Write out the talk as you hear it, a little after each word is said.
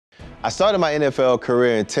I started my NFL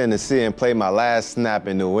career in Tennessee and played my last snap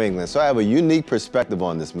in New England, so I have a unique perspective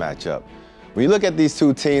on this matchup. When you look at these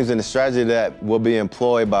two teams and the strategy that will be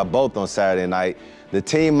employed by both on Saturday night, the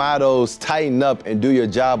team mottos "tighten up" and "do your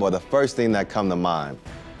job" are the first thing that come to mind.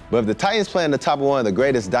 But if the Titans play in the top of one of the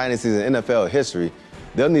greatest dynasties in NFL history,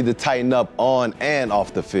 they'll need to tighten up on and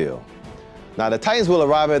off the field. Now, the Titans will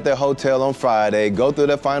arrive at their hotel on Friday, go through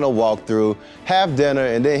their final walkthrough, have dinner,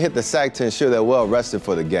 and then hit the sack to ensure they're well rested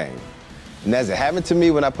for the game. And as it happened to me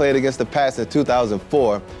when I played against the Pats in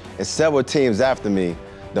 2004 and several teams after me,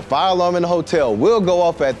 the fire alarm in the hotel will go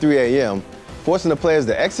off at 3 a.m., forcing the players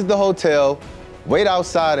to exit the hotel, wait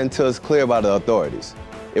outside until it's cleared by the authorities.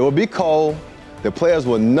 It will be cold, the players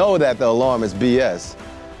will know that the alarm is BS,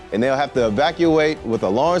 and they'll have to evacuate with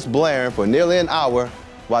alarms blaring for nearly an hour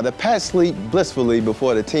while the Pats sleep blissfully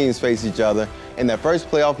before the teams face each other in their first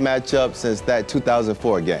playoff matchup since that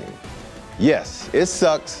 2004 game. Yes, it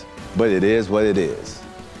sucks, but it is what it is.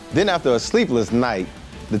 Then after a sleepless night,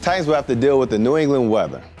 the Titans will have to deal with the New England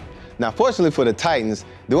weather. Now, fortunately for the Titans,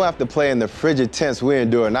 they won't have to play in the frigid temps we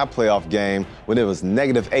endured in our playoff game when it was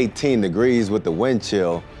negative 18 degrees with the wind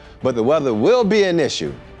chill, but the weather will be an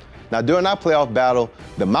issue. Now, during our playoff battle,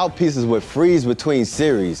 the mouthpieces would freeze between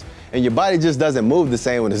series, and your body just doesn't move the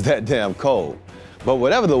same when it's that damn cold. But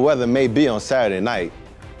whatever the weather may be on Saturday night,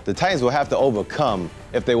 the Titans will have to overcome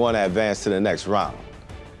if they want to advance to the next round.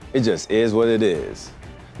 It just is what it is.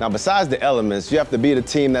 Now, besides the elements, you have to beat a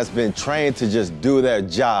team that's been trained to just do their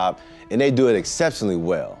job, and they do it exceptionally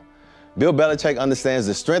well. Bill Belichick understands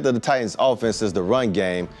the strength of the Titans' offense is the run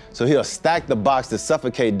game, so he'll stack the box to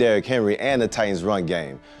suffocate Derrick Henry and the Titans' run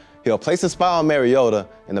game. He'll place a spy on Mariota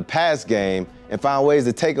in the pass game and find ways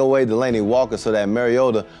to take away Delaney Walker so that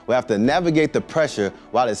Mariota will have to navigate the pressure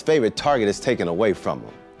while his favorite target is taken away from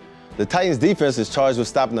him. The Titans' defense is charged with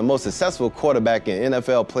stopping the most successful quarterback in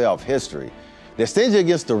NFL playoff history. They're stingy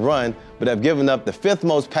against the run, but have given up the 5th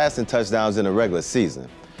most passing touchdowns in the regular season,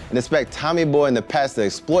 and expect Tommy Boy and the Pats to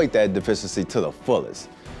exploit that deficiency to the fullest.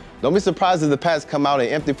 Don't be surprised if the Pats come out in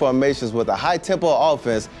empty formations with a high-tempo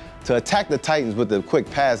offense to attack the Titans with a quick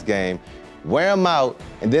pass game, wear them out,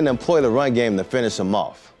 and then employ the run game to finish them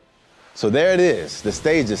off. So there it is. The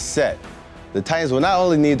stage is set. The Titans will not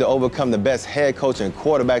only need to overcome the best head coach and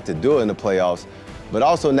quarterback to do it in the playoffs, but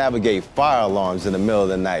also navigate fire alarms in the middle of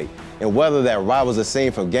the night and weather that rivals a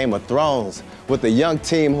scene from Game of Thrones with a young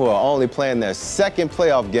team who are only playing their 2nd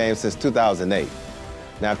playoff game since 2008.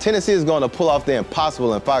 Now, if Tennessee is going to pull off the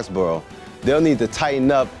impossible in Foxborough, they'll need to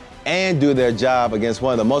tighten up and do their job against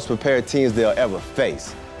one of the most prepared teams they'll ever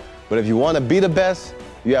face. But if you want to be the best,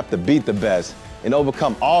 you have to beat the best and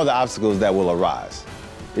overcome all the obstacles that will arise.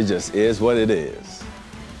 It just is what it is.